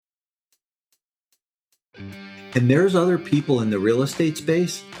And there's other people in the real estate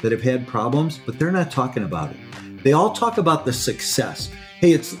space that have had problems, but they're not talking about it. They all talk about the success.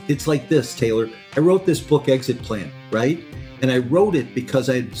 Hey, it's like this, Taylor. I wrote this book, Exit Plan, right? And I wrote it because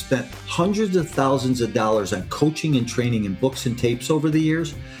I had spent hundreds of thousands of dollars on coaching and training and books and tapes over the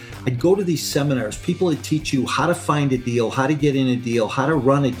years. I'd go to these seminars, people that teach you how to find a deal, how to get in a deal, how to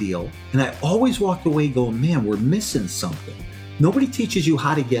run a deal. And I always walked away going, man, we're missing something. Nobody teaches you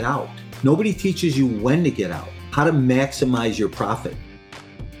how to get out. Nobody teaches you when to get out, how to maximize your profit.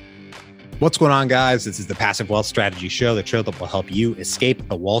 What's going on, guys? This is the Passive Wealth Strategy Show, the show that will help you escape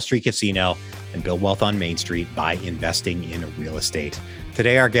the Wall Street casino and build wealth on Main Street by investing in real estate.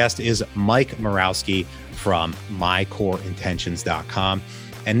 Today, our guest is Mike Morawski from mycoreintentions.com.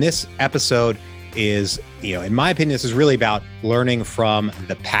 And this episode is, in my opinion, this is really about learning from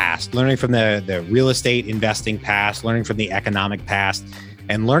the past, learning from the real estate investing past, learning from the economic past,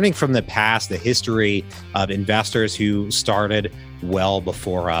 and learning from the past, the history of investors who started well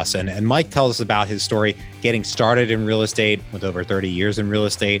before us. And Mike tells us about his story, getting started in real estate with over 30 years in real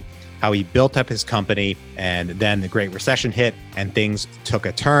estate, how he built up his company, and then the Great Recession hit and things took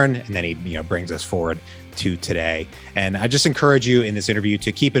a turn. And then he brings us forward to today. And I just encourage you in this interview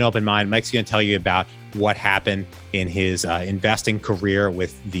to keep an open mind. Mike's going to tell you about what happened in his investing career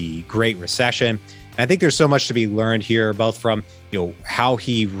with the Great Recession. And I think there's so much to be learned here, both from how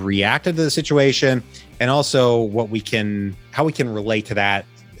he reacted to the situation and also how we can relate to that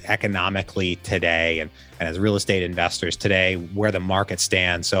economically today and as real estate investors today, where the market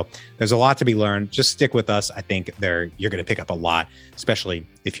stands. So there's a lot to be learned. Just stick with us. I think you're going to pick up a lot, especially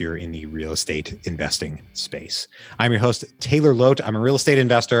if you're in the real estate investing space. I'm your host, Taylor Loht. I'm a real estate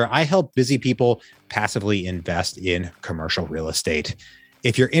investor. I help busy people passively invest in commercial real estate.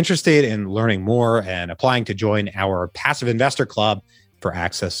 If you're interested in learning more and applying to join our Passive Investor Club for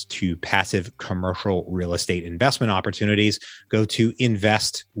access to passive commercial real estate investment opportunities, go to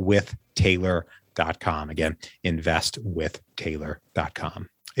investwithtaylor.com. Again, investwithtaylor.com.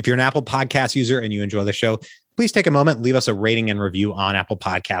 If you're an Apple Podcast user and you enjoy the show, please take a moment, leave us a rating and review on Apple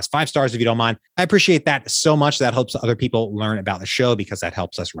Podcasts. 5 stars if you don't mind. I appreciate that so much. That helps other people learn about the show because that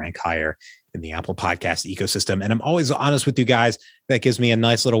helps us rank higher in the Apple Podcast ecosystem. And I'm always honest with you guys. That gives me a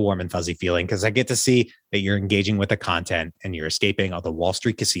nice little warm and fuzzy feeling because I get to see that you're engaging with the content and you're escaping the Wall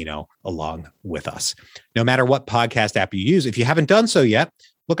Street casino along with us. No matter what podcast app you use, if you haven't done so yet,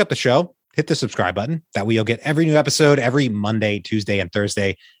 look up the show, hit the subscribe button. That way you'll get every new episode every Monday, Tuesday, and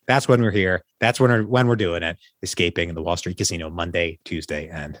Thursday. That's when we're here. That's when we're doing it, escaping the Wall Street casino Monday, Tuesday,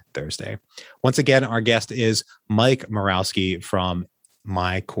 and Thursday. Once again, our guest is Mike Morawski from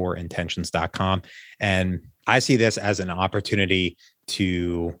mycoreintentions.com. And I see this as an opportunity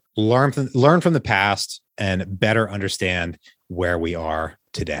to learn from the past and better understand where we are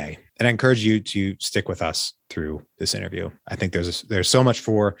today. And I encourage you to stick with us through this interview. I think there's so much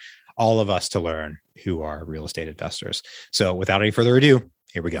for all of us to learn who are real estate investors. So without any further ado,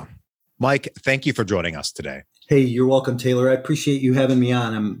 here we go. Mike, thank you for joining us today. Hey, you're welcome, Taylor. I appreciate you having me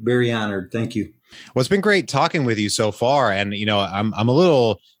on. I'm very honored. Thank you. Well, it's been great talking with you so far. And, I'm a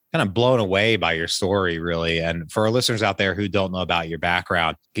little kind of blown away by your story, really. And for our listeners out there who don't know about your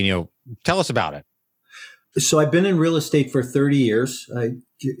background, can you tell us about it? So I've been in real estate for 30 years. I,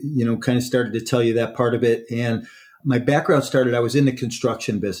 kind of started to tell you that part of it. And my background started, I was in the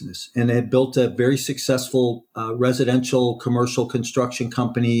construction business and I had built a very successful residential commercial construction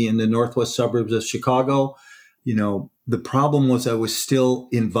company in the northwest suburbs of Chicago. The problem was I was still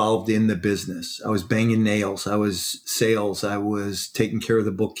involved in the business. I was banging nails. I was sales. I was taking care of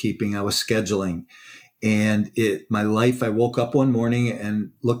the bookkeeping. I was scheduling. And my life, I woke up one morning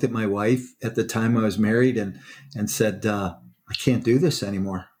and looked at my wife at the time I was married and said, I can't do this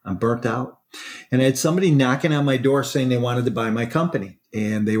anymore. I'm burnt out. And I had somebody knocking on my door saying they wanted to buy my company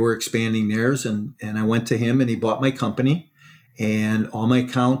and they were expanding theirs. And I went to him and he bought my company and all my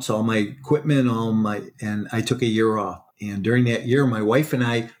accounts, all my equipment, and I took a year off. And during that year, my wife and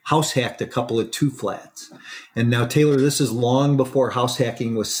I house hacked a couple of 2 flats. And now, Taylor, this is long before house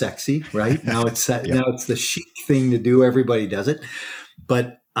hacking was sexy, right? Now it's now it's the chic thing to do. Everybody does it.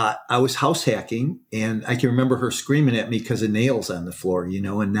 But I was house hacking and I can remember her screaming at me because of nails on the floor,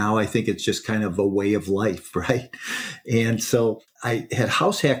 and now I think it's just kind of a way of life, right? And so I had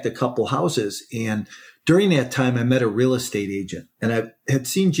house hacked a couple houses, and during that time I met a real estate agent, and I had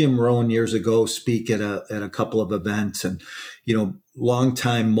seen Jim Rohn years ago speak at a couple of events, and,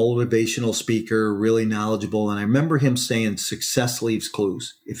 longtime motivational speaker, really knowledgeable. And I remember him saying, success leaves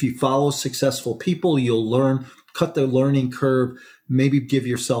clues. If you follow successful people, you'll learn, cut the learning curve, maybe give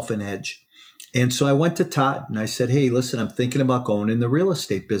yourself an edge. And so I went to Todd and I said, hey, listen, I'm thinking about going in the real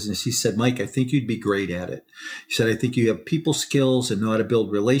estate business. He said, Mike, I think you'd be great at it. He said, I think you have people skills and know how to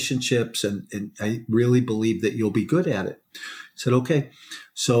build relationships. And I really believe that you'll be good at it. I said, okay.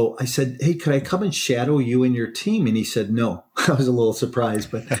 So I said, hey, could I come and shadow you and your team? And he said, no. I was a little surprised,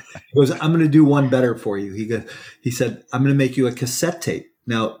 but he goes, I'm going to do one better for you. He said, I'm going to make you a cassette tape.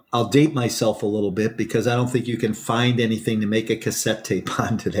 Now, I'll date myself a little bit because I don't think you can find anything to make a cassette tape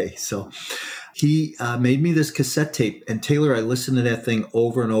on today. So he made me this cassette tape. And Taylor, I listened to that thing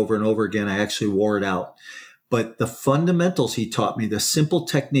over and over and over again. I actually wore it out. But the fundamentals he taught me, the simple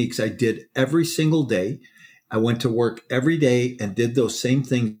techniques I did every single day. I went to work every day and did those same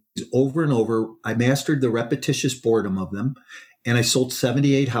things over and over. I mastered the repetitious boredom of them. And I sold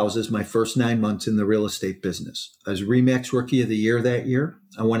 78 houses my first 9 months in the real estate business. I was RE/MAX Rookie of the Year that year.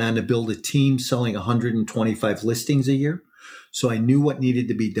 I went on to build a team selling 125 listings a year. So I knew what needed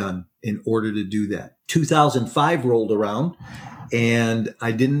to be done in order to do that. 2005 rolled around and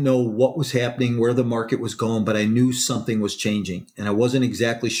I didn't know what was happening, where the market was going, but I knew something was changing and I wasn't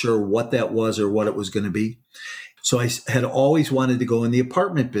exactly sure what that was or what it was going to be. So I had always wanted to go in the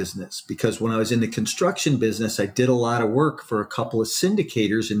apartment business because when I was in the construction business, I did a lot of work for a couple of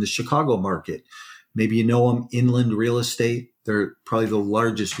syndicators in the Chicago market. Maybe you know them, Inland Real Estate. They're probably the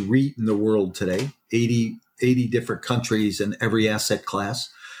largest REIT in the world today, 80 different countries and every asset class.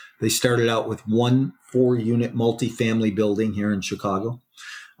 They started out with one 4-unit multifamily building here in Chicago.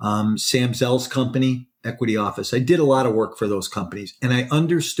 Sam Zell's company, Equity Office. I did a lot of work for those companies and I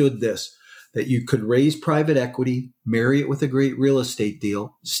understood this, that you could raise private equity, marry it with a great real estate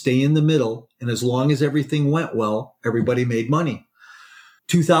deal, stay in the middle, and as long as everything went well, everybody made money.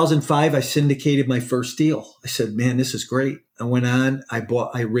 2005, I syndicated my first deal. I said, man, this is great. I went on,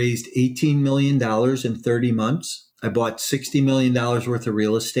 I raised $18 million in 30 months. I bought $60 million worth of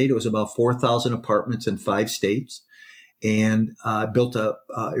real estate. It was about 4,000 apartments in 5 states. And built a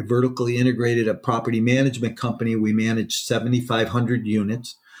vertically integrated property management company. We managed 7,500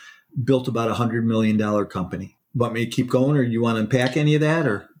 units, built about $100 million company. Want me to keep going or you want to unpack any of that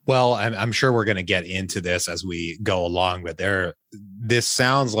or? Well, I'm sure we're going to get into this as we go along, but this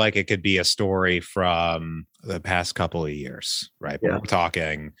sounds like it could be a story from the past couple of years, right? Yeah. We're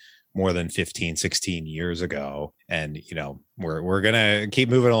talking more than 15, 16 years ago. And, we're going to keep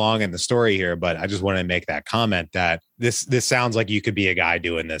moving along in the story here, but I just want to make that comment that this sounds like you could be a guy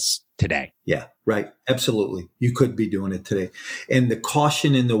doing this today. Yeah, right. Absolutely. You could be doing it today. And the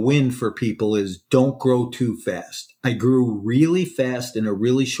caution in the wind for people is don't grow too fast. I grew really fast in a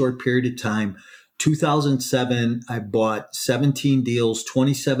really short period of time. 2007, I bought 17 deals,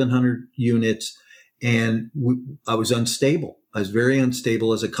 2,700 units, and I was unstable. I was very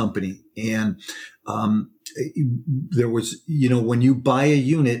unstable as a company. And there was, when you buy a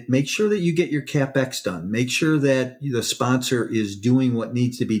unit, make sure that you get your CapEx done. Make sure that the sponsor is doing what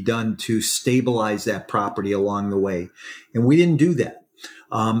needs to be done to stabilize that property along the way. And we didn't do that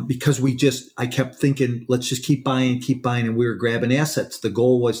because I kept thinking, let's just keep buying. And we were grabbing assets. The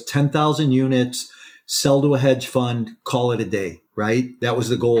goal was 10,000 units, sell to a hedge fund, call it a day, right? That was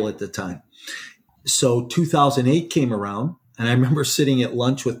the goal at the time. So 2008 came around. And I remember sitting at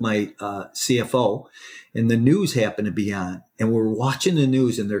lunch with my CFO and the news happened to be on and we're watching the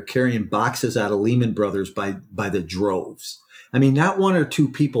news and they're carrying boxes out of Lehman Brothers by the droves. I mean, not one or two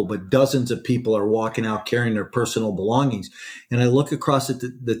people, but dozens of people are walking out carrying their personal belongings. And I look across at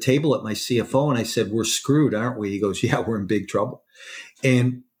the table at my CFO and I said, we're screwed, aren't we? He goes, yeah, we're in big trouble.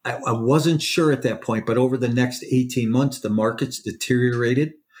 And I wasn't sure at that point, but over the next 18 months, the markets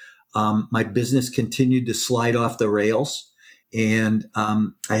deteriorated. My business continued to slide off the rails. And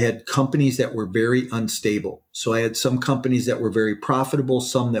I had companies that were very unstable. So I had some companies that were very profitable,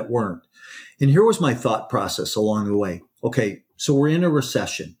 some that weren't. And here was my thought process along the way. Okay, so we're in a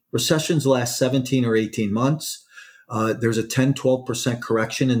recession. Recessions last 17 or 18 months. There's a 10, 12%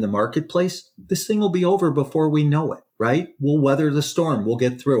 correction in the marketplace. This thing will be over before we know it, right? We'll weather the storm. We'll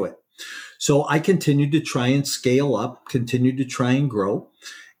get through it. So I continued to try and scale up, continued to try and grow,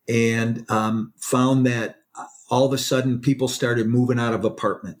 and found that all of a sudden, people started moving out of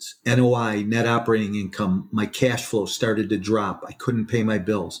apartments. NOI, net operating income, my cash flow started to drop. I couldn't pay my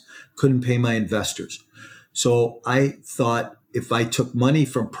bills, couldn't pay my investors. So I thought if I took money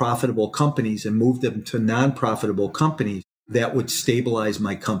from profitable companies and moved them to non-profitable companies, that would stabilize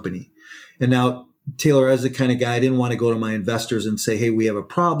my company. And now, Taylor, as the kind of guy, I didn't want to go to my investors and say, hey, we have a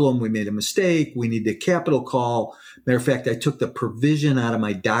problem. We made a mistake. We need a capital call. Matter of fact, I took the provision out of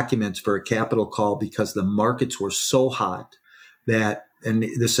my documents for a capital call because the markets were so hot that, and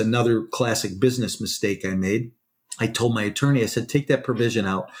this is another classic business mistake I made. I told my attorney, I said, take that provision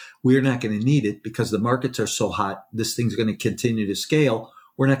out. We're not going to need it because the markets are so hot. This thing's going to continue to scale.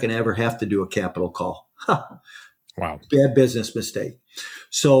 We're not going to ever have to do a capital call. Wow. Bad business mistake.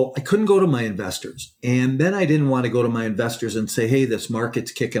 So I couldn't go to my investors. And then I didn't want to go to my investors and say, hey, this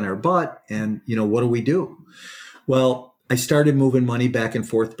market's kicking our butt. And, what do we do? Well, I started moving money back and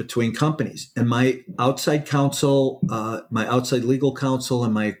forth between companies, and my outside counsel, my outside legal counsel,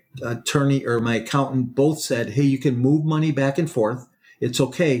 and my attorney or my accountant both said, hey, you can move money back and forth. It's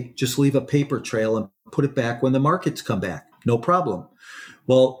okay. Just leave a paper trail and put it back when the markets come back. No problem.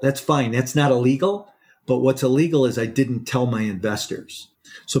 Well, that's fine. That's not illegal. But what's illegal is I didn't tell my investors.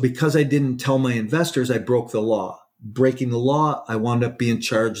 So because I didn't tell my investors, I broke the law. Breaking the law, I wound up being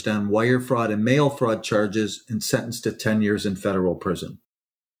charged on wire fraud and mail fraud charges and sentenced to 10 years in federal prison.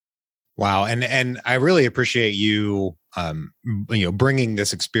 Wow. And I really appreciate you, bringing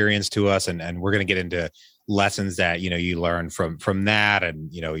this experience to us. And we're going to get into lessons that, you learned from that.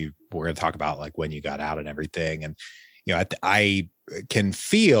 And, we're going to talk about like when you got out and everything. And, I can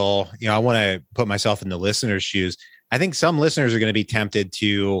feel, I want to put myself in the listener's shoes. I think some listeners are going to be tempted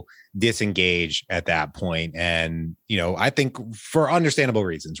to disengage at that point. And, I think for understandable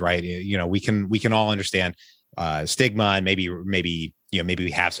reasons, right? We can all understand stigma, and maybe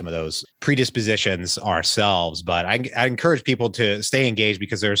we have some of those predispositions ourselves, but I encourage people to stay engaged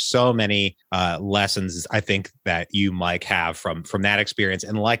because there's so many lessons I think that you might have from that experience.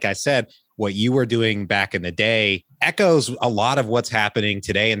 And like I said, what you were doing back in the day echoes a lot of what's happening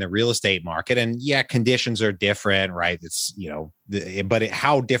today in the real estate market. And yeah, conditions are different, right? It's, but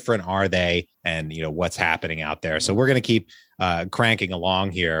how different are they, and, what's happening out there? So we're going to keep cranking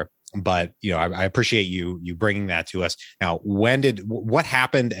along here. But, I appreciate you bringing that to us. Now, what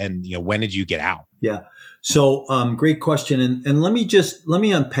happened, and, when did you get out? Yeah. So great question. And let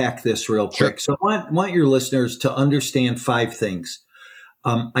me unpack this real quick. Sure. So I want your listeners to understand 5 things.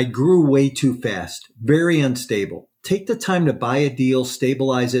 I grew way too fast, very unstable. Take the time to buy a deal,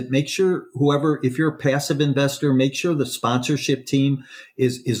 stabilize it. Make sure if you're a passive investor, make sure the sponsorship team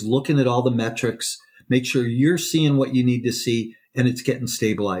is looking at all the metrics. Make sure you're seeing what you need to see and it's getting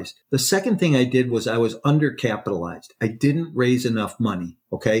stabilized. The second thing I did was I was undercapitalized. I didn't raise enough money.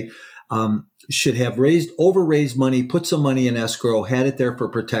 Okay. Should have overraised money, put some money in escrow, had it there for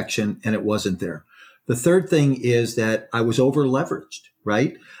protection, and it wasn't there. The third thing is that I was over leveraged,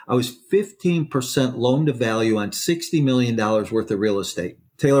 right? I was 15% loan to value on $60 million worth of real estate.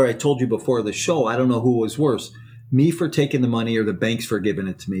 Taylor, I told you before the show, I don't know who was worse, me for taking the money or the banks for giving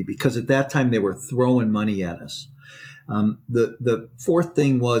it to me, because at that time they were throwing money at us. The fourth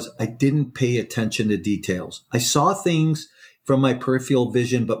thing was I didn't pay attention to details. I saw things from my peripheral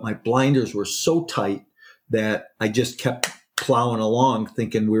vision, but my blinders were so tight that I just kept plowing along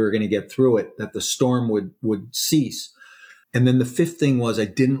thinking we were going to get through it, that the storm would cease. And then the fifth thing was I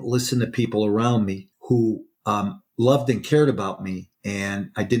didn't listen to people around me who loved and cared about me,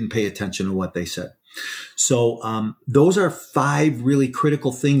 and I didn't pay attention to what they said. So those are 5 really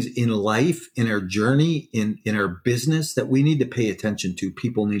critical things in life, in our journey, in our business that we need to pay attention to,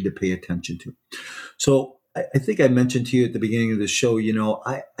 people need to pay attention to. So I think I mentioned to you at the beginning of the show,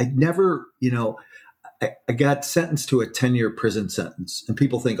 I never, I got sentenced to a 10-year prison sentence, and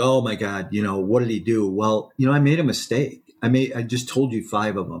people think, oh my God, what did he do? Well, I made a mistake. I just told you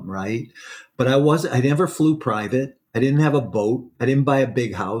 5 of them, right? But I never flew private. I didn't have a boat. I didn't buy a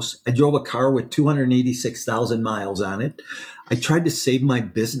big house. I drove a car with 286,000 miles on it. I tried to save my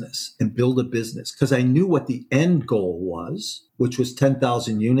business and build a business because I knew what the end goal was, which was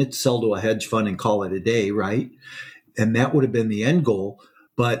 10,000 units, sell to a hedge fund and call it a day, right? And that would have been the end goal,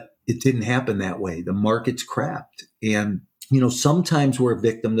 but it didn't happen that way. The market's crapped. And, sometimes we're a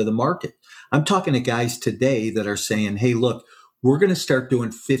victim to the market. I'm talking to guys today that are saying, hey, look, we're going to start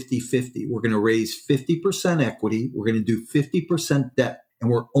doing 50-50. We're going to raise 50% equity. We're going to do 50% debt.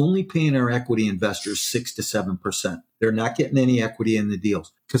 And we're only paying our equity investors 6 to 7%. They're not getting any equity in the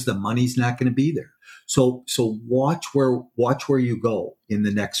deals because the money's not going to be there. So watch where you go in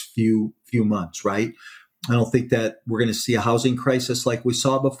the next few months, right? I don't think that we're going to see a housing crisis like we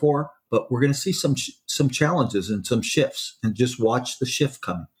saw before, but we're going to see some challenges and some shifts, and just watch the shift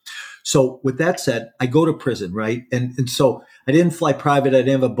coming. So with that said, I go to prison, right? And so I didn't fly private. I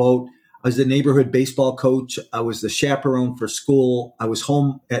didn't have a boat. I was the neighborhood baseball coach. I was the chaperone for school. I was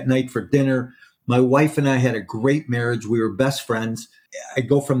home at night for dinner. My wife and I had a great marriage. We were best friends. I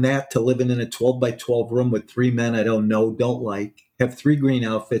go from that to living in a 12 by 12 room with 3 men I don't know, don't like, have 3 green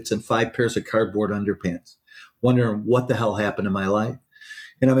outfits and 5 pairs of cardboard underpants, wondering what the hell happened to my life.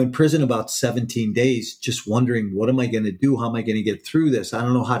 And I'm in prison about 17 days, just wondering, what am I going to do? How am I going to get through this? I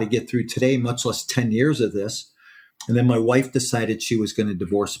don't know how to get through today, much less 10 years of this. And then my wife decided she was going to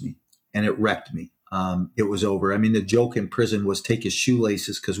divorce me, and it wrecked me. It was over. I mean, the joke in prison was take his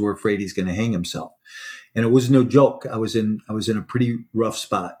shoelaces because we're afraid he's going to hang himself. And it was no joke. I was in a pretty rough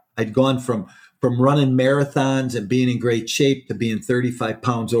spot. I'd gone from running marathons and being in great shape to being 35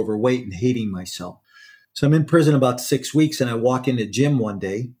 pounds overweight and hating myself. So I'm in prison about 6 weeks, and I walk into gym one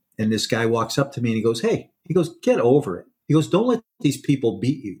day, and this guy walks up to me and he goes, "Hey," he goes, "get over it." He goes, "Don't let these people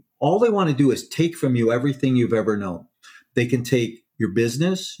beat you. All they want to do is take from you everything you've ever known. They can take your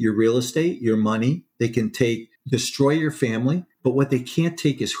business, your real estate, your money. They can destroy your family, but what they can't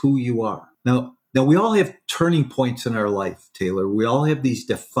take is who you are." Now we all have turning points in our life, Taylor. We all have these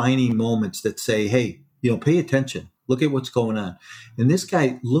defining moments that say, "Hey, pay attention. Look at what's going on." And this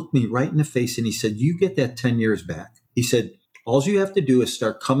guy looked me right in the face and he said, "You get that 10 years back." He said, "All you have to do is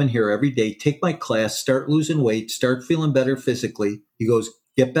start coming here every day, take my class, start losing weight, start feeling better physically." He goes,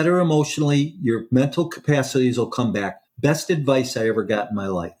 "Get better emotionally. Your mental capacities will come back." Best advice I ever got in my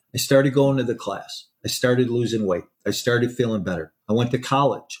life. I started going to the class. I started losing weight. I started feeling better. I went to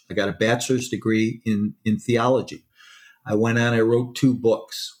college. I got a bachelor's degree in theology. I wrote 2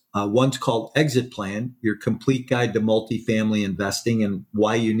 books. One's called Exit Plan, Your Complete Guide to Multifamily Investing and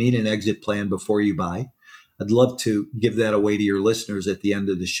Why You Need an Exit Plan Before You Buy. I'd love to give that away to your listeners at the end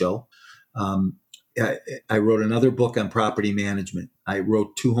of the show. I wrote another book on property management. I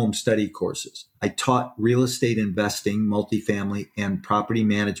wrote 2 home study courses. I taught real estate investing, multifamily, and property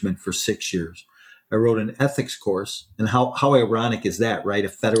management for 6 years. I wrote an ethics course. And how ironic is that, right? A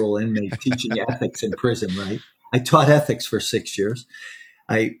federal inmate teaching ethics in prison, right? I taught ethics for 6 years.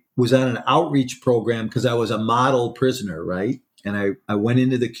 I was on an outreach program because I was a model prisoner, right? And I went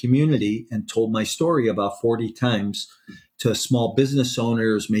into the community and told my story about 40 times to small business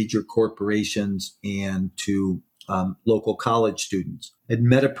owners, major corporations, and to local college students. I'd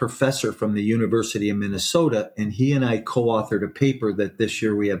met a professor from the University of Minnesota, and he and I co-authored a paper that this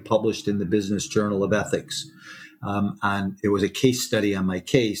year we had published in the Business Journal of Ethics. It was a case study on my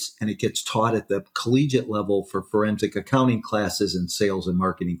case, and it gets taught at the collegiate level for forensic accounting classes and sales and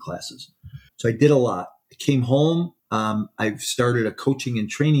marketing classes. So I did a lot. I came home. I've started a coaching and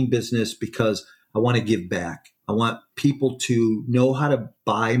training business because I want to give back. I want people to know how to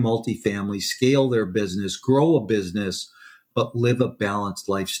buy multifamily, scale their business, grow a business, but live a balanced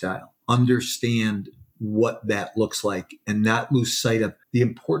lifestyle. Understand what that looks like and not lose sight of the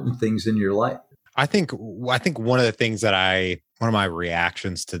important things in your life. I think one of the things that one of my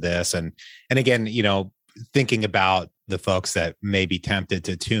reactions to this, and again, thinking about the folks that may be tempted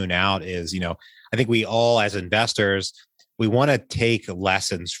to tune out is, I think we all as investors, we want to take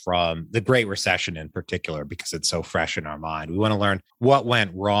lessons from the Great Recession in particular, because it's so fresh in our mind. We want to learn what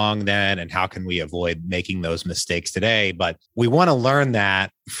went wrong then and how can we avoid making those mistakes today. But we want to learn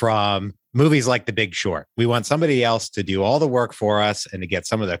that from movies like The Big Short. We want somebody else to do all the work for us and to get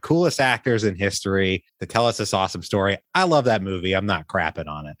some of the coolest actors in history to tell us this awesome story. I love that movie. I'm not crapping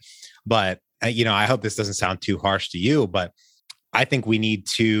on it. But, I hope this doesn't sound too harsh to you, but I think we need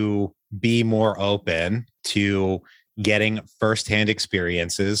to be more open to getting firsthand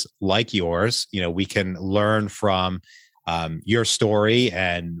experiences like yours. We can learn from your story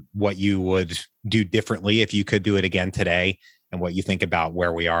and what you would do differently if you could do it again today, and what you think about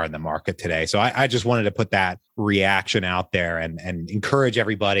where we are in the market today. So I just wanted to put that reaction out there and encourage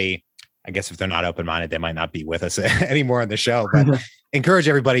everybody. I guess if they're not open-minded, they might not be with us anymore on the show, but encourage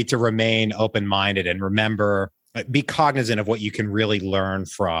everybody to remain open-minded and remember, be cognizant of what you can really learn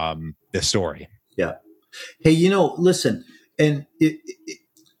from this story. Yeah. Hey, listen, and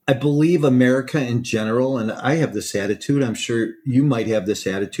I believe America in general, and I have this attitude, I'm sure you might have this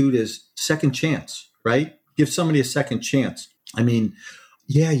attitude, is second chance, right? Give somebody a second chance. I mean,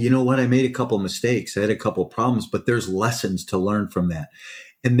 yeah, you know what? I made a couple mistakes. I had a couple problems, but there's lessons to learn from that.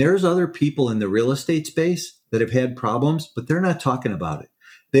 And there's other people in the real estate space that have had problems, but they're not talking about it.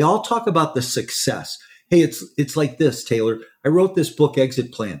 They all talk about the success. Hey, it's like this, Taylor. I wrote this book,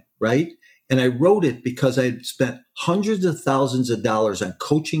 Exit Plan, right? And I wrote it because I had spent hundreds of thousands of dollars on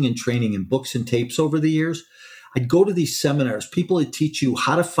coaching and training and books and tapes over the years. I'd go to these seminars, people that teach you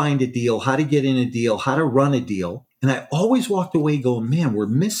how to find a deal, how to get in a deal, how to run a deal. And I always walked away going, man, we're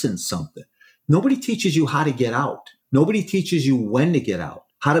missing something. Nobody teaches you how to get out. Nobody teaches you when to get out,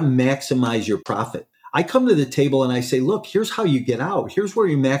 how to maximize your profit. I come to the table and I say, look, here's how you get out. Here's where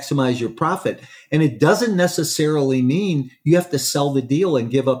you maximize your profit. And it doesn't necessarily mean you have to sell the deal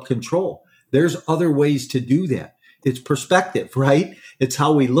and give up control. There's other ways to do that. It's perspective, right? It's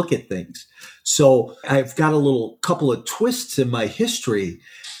how we look at things. So I've got a couple of twists in my history,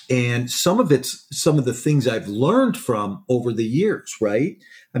 and some of it's some of the things I've learned from over the years, right?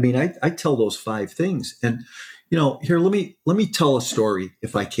 I mean, I tell those 5 things. And, Here, let me tell a story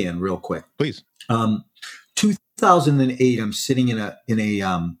if I can real quick. Please. 2008, I'm sitting in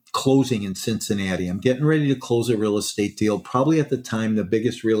a closing in Cincinnati. I'm getting ready to close a real estate deal, probably at the time, the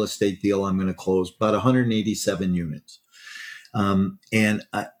biggest real estate deal I'm going to close, about 187 units.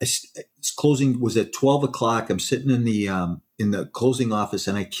 This closing was at 12 o'clock. I'm sitting in the closing office,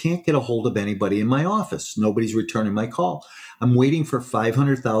 and I can't get a hold of anybody in my office. Nobody's returning my call. I'm waiting for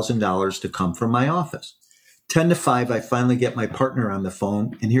 $500,000 to come from my office. 10 to 5, I finally get my partner on the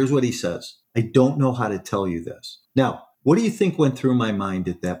phone, and here's what he says. I don't know how to tell you this. Now, what do you think went through my mind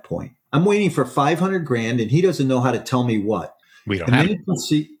at that point? I'm waiting for 500 grand, and he doesn't know how to tell me what. We don't have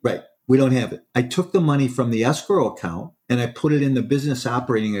it. Right. We don't have it. I took the money from the escrow account and I put it in the business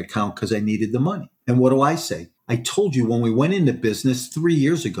operating account because I needed the money. And what do I say? I told you when we went into business 3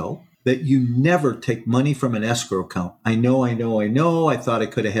 years ago that you never take money from an escrow account. I know. I thought I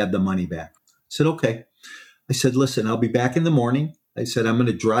could have had the money back. I said, okay. I said, listen, I'll be back in the morning. I said, I'm going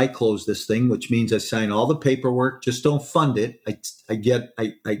to dry close this thing, which means I sign all the paperwork. Just don't fund it. I get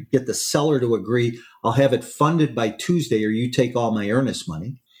the seller to agree. I'll have it funded by Tuesday, or you take all my earnest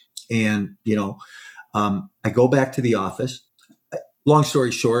money. And, I go back to the office. Long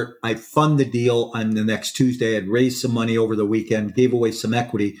story short, I fund the deal on the next Tuesday. I'd raised some money over the weekend, gave away some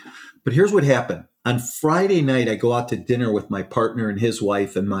equity. But here's what happened. On Friday night, I go out to dinner with my partner and his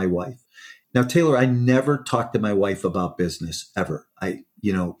wife and my wife. Now, Taylor, I never talked to my wife about business ever.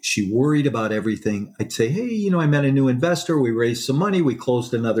 She worried about everything. I'd say, hey, I met a new investor. We raised some money. We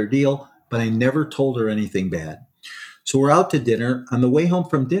closed another deal, but I never told her anything bad. So we're out to dinner. On the way home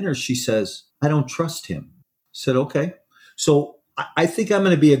from dinner, she says, I don't trust him. I said, okay. So I think I'm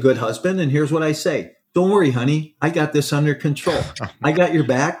going to be a good husband. And here's what I say. Don't worry, honey. I got this under control. I got your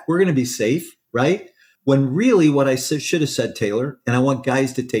back. We're going to be safe, right? When really what I should have said, Taylor, and I want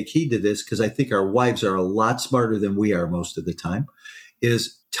guys to take heed to this because I think our wives are a lot smarter than we are most of the time,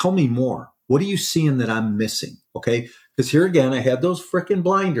 is tell me more. What are you seeing that I'm missing? Okay. Because here again, I had those frickin'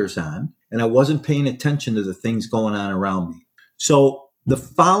 blinders on and I wasn't paying attention to the things going on around me. So the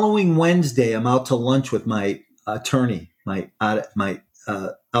following Wednesday, I'm out to lunch with my attorney, my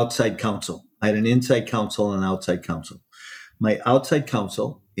outside counsel. I had an inside counsel and an outside counsel. My outside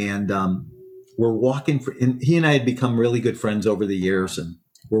counsel, and we're walking, and he and I had become really good friends over the years, and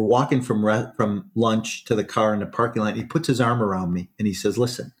we're walking from lunch to the car in the parking lot. He puts his arm around me and he says,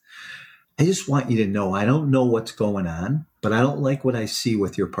 listen, I just want you to know, I don't know what's going on, but I don't like what I see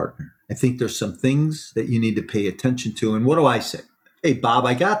with your partner. I think there's some things that you need to pay attention to. And what do I say? Hey, Bob,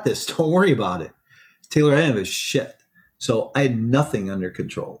 I got this. Don't worry about it. Taylor, I didn't have a shit. So I had nothing under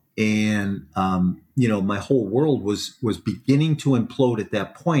control. And, my whole world was beginning to implode at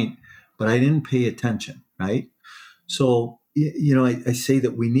that point, but I didn't pay attention, right? So, I say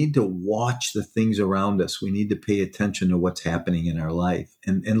that we need to watch the things around us. We need to pay attention to what's happening in our life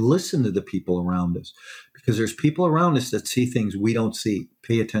and listen to the people around us, because there's people around us that see things we don't see.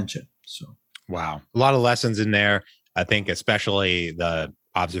 Pay attention. So, wow. A lot of lessons in there. I think especially the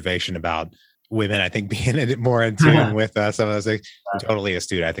observation about women, I think being more in tune with some of those things. Totally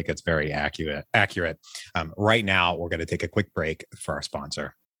astute. I think it's very accurate. Right now, we're going to take a quick break for our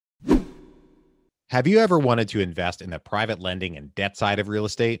sponsor. Have you ever wanted to invest in the private lending and debt side of real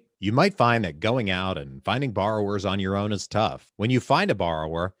estate? You might find that going out and finding borrowers on your own is tough. When you find a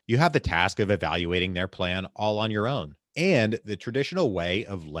borrower, you have the task of evaluating their plan all on your own. And the traditional way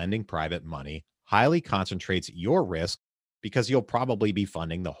of lending private money highly concentrates your risk because you'll probably be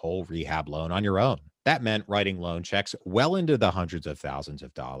funding the whole rehab loan on your own. That meant writing loan checks well into the hundreds of thousands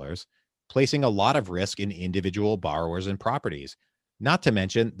of dollars, placing a lot of risk in individual borrowers and properties. Not to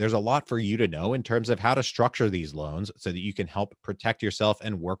mention, there's a lot for you to know in terms of how to structure these loans so that you can help protect yourself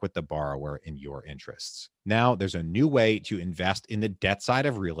and work with the borrower in your interests. Now, there's a new way to invest in the debt side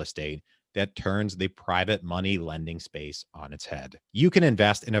of real estate that turns the private money lending space on its head. You can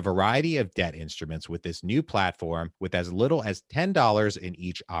invest in a variety of debt instruments with this new platform with as little as $10 in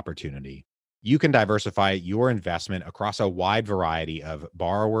each opportunity. You can diversify your investment across a wide variety of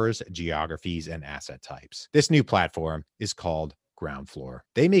borrowers, geographies, and asset types. This new platform is called Ground Floor.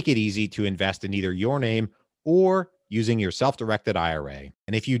 They make it easy to invest in either your name or using your self-directed IRA.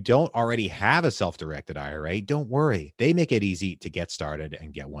 And if you don't already have a self-directed IRA, don't worry. They make it easy to get started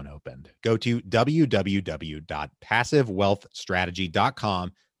and get one opened. Go to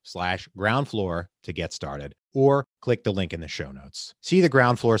www.passivewealthstrategy.com/groundfloor to get started, or click the link in the show notes. See the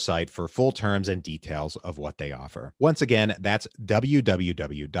Ground Floor site for full terms and details of what they offer. Once again, that's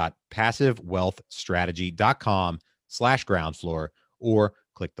www.passivewealthstrategy.com/groundfloor, or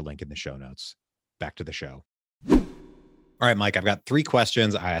click the link in the show notes. Back to the show. All right, Mike, I've got 3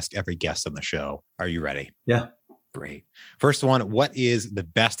 questions I ask every guest on the show. Are you ready? Yeah. Great. First one, what is the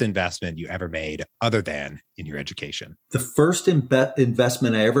best investment you ever made other than in your education? The first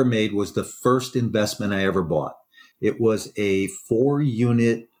investment I ever made was the first investment I ever bought. It was a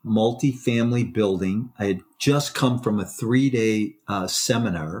 4-unit multifamily building. I had just come from a 3-day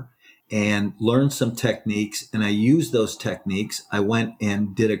seminar and learned some techniques, and I used those techniques. I went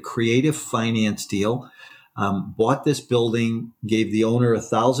and did a creative finance deal, bought this building, gave the owner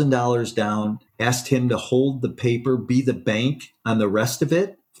 $1,000 down, asked him to hold the paper, be the bank on the rest of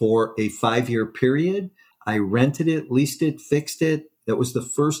it for a 5-year period. I rented it, leased it, fixed it. That was the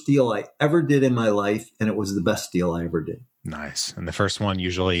first deal I ever did in my life, and it was the best deal I ever did. Nice. And the first one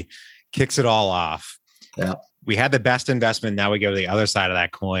usually kicks it all off. Yeah. We had the best investment. Now we go to the other side of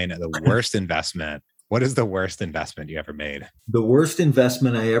that coin, the worst investment. What is the worst investment you ever made? The worst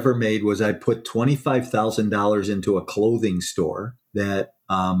investment I ever made was I put $25,000 into a clothing store that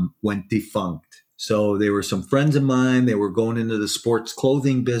went defunct. So they were some friends of mine. They were going into the sports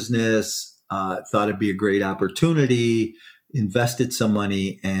clothing business, thought it'd be a great opportunity, invested some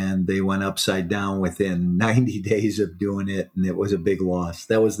money, and they went upside down within 90 days of doing it. And it was a big loss.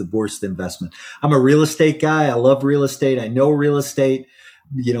 That was the worst investment. I'm a real estate guy. I love real estate. I know real estate.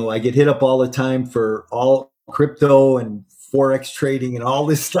 I get hit up all the time for all crypto and Forex trading and all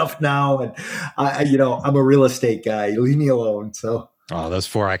this stuff now. And I'm a real estate guy. Leave me alone. So, those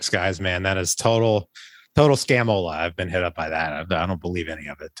Forex guys, man, that is total scamola. I've been hit up by that. I don't believe any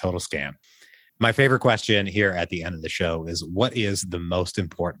of it. Total scam. My favorite question here at the end of the show is, what is the most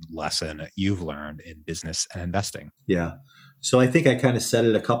important lesson you've learned in business and investing? Yeah. So I think I kind of said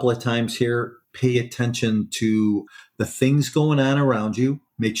it a couple of times here. Pay attention to the things going on around you.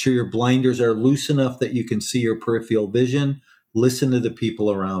 Make sure your blinders are loose enough that you can see your peripheral vision. Listen to the people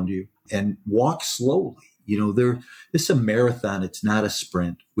around you and walk slowly. This is a marathon. It's not a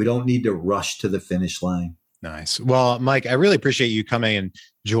sprint. We don't need to rush to the finish line. Nice. Well, Mike, I really appreciate you coming and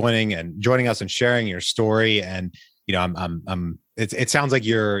joining us and sharing your story. And it sounds like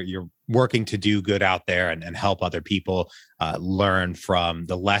you're working to do good out there and help other people learn from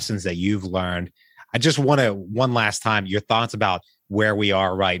the lessons that you've learned. I just want to, one last time, your thoughts about where we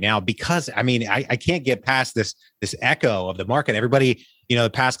are right now, because I can't get past this echo of the market. Everybody, the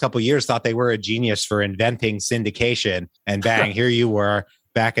past couple of years thought they were a genius for inventing syndication, and bang, here you were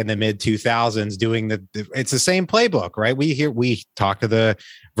back in the mid 2000s doing it's the same playbook, right? We talk to the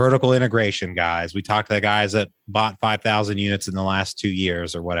vertical integration guys. We talk to the guys that bought 5,000 units in the last 2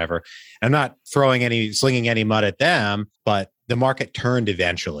 years or whatever. I'm not slinging any mud at them, but the market turned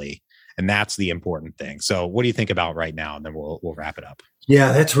eventually. And that's the important thing. So what do you think about right now? And then we'll wrap it up.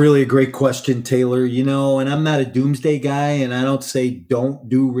 Yeah, that's really a great question, Taylor. And I'm not a doomsday guy, and I don't say don't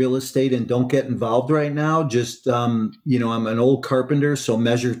do real estate and don't get involved right now. Just, I'm an old carpenter, so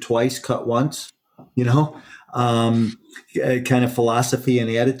measure twice, cut once, kind of philosophy and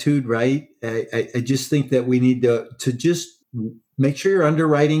attitude, right? I just think that we need to just make sure your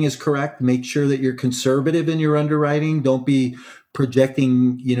underwriting is correct. Make sure that you're conservative in your underwriting. Don't be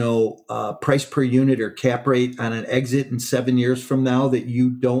projecting, price per unit or cap rate on an exit in 7 years from now that you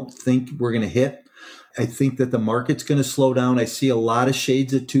don't think we're going to hit. I think that the market's going to slow down. I see a lot of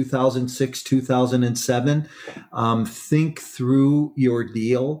shades of 2006, 2007. Think through your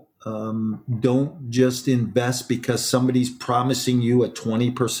deal. Don't just invest because somebody's promising you a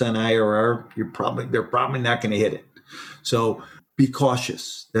 20% IRR. They're probably not going to hit it. So be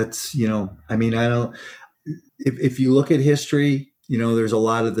cautious. That's, if you look at history, there's a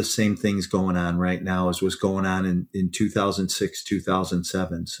lot of the same things going on right now as was going on in 2006,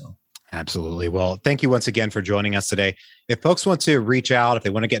 2007. So. Absolutely. Well, thank you once again for joining us today. If folks want to reach out, if they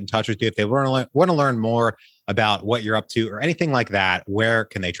want to get in touch with you, if they want to learn more about what you're up to or anything like that, where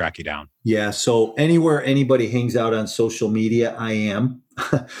can they track you down? Yeah. So anywhere anybody hangs out on social media, I am.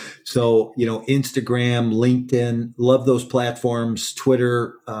 So, Instagram, LinkedIn, love those platforms,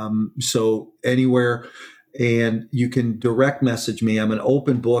 Twitter. So anywhere. And you can direct message me. I'm an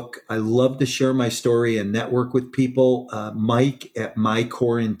open book. I love to share my story and network with people. Mike at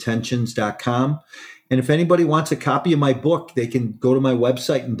mycoreintentions.com. And if anybody wants a copy of my book, they can go to my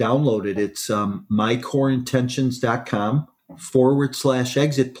website and download it. It's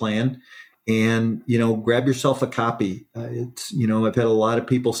mycoreintentions.com/exit plan. And, grab yourself a copy. I've had a lot of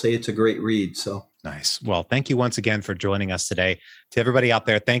people say it's a great read. So. Nice. Well, thank you once again for joining us today. To everybody out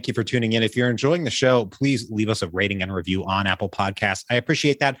there, thank you for tuning in. If you're enjoying the show, please leave us a rating and review on Apple Podcasts. I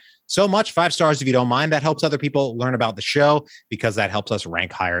appreciate that so much. 5 stars if you don't mind. That helps other people learn about the show because that helps us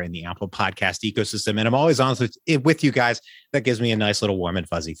rank higher in the Apple Podcast ecosystem. And I'm always honest with you guys. That gives me a nice little warm and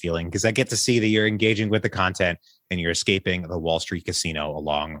fuzzy feeling because I get to see that you're engaging with the content and you're escaping the Wall Street casino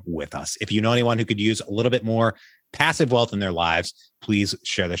along with us. If you know anyone who could use a little bit more passive wealth in their lives, please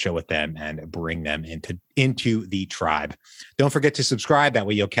share the show with them and bring them into the tribe. Don't forget to subscribe. That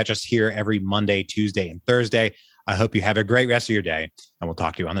way you'll catch us here every Monday, Tuesday, and Thursday. I hope you have a great rest of your day, and we'll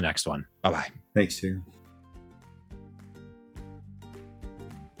talk to you on the next one. Bye-bye. Thanks, Terry.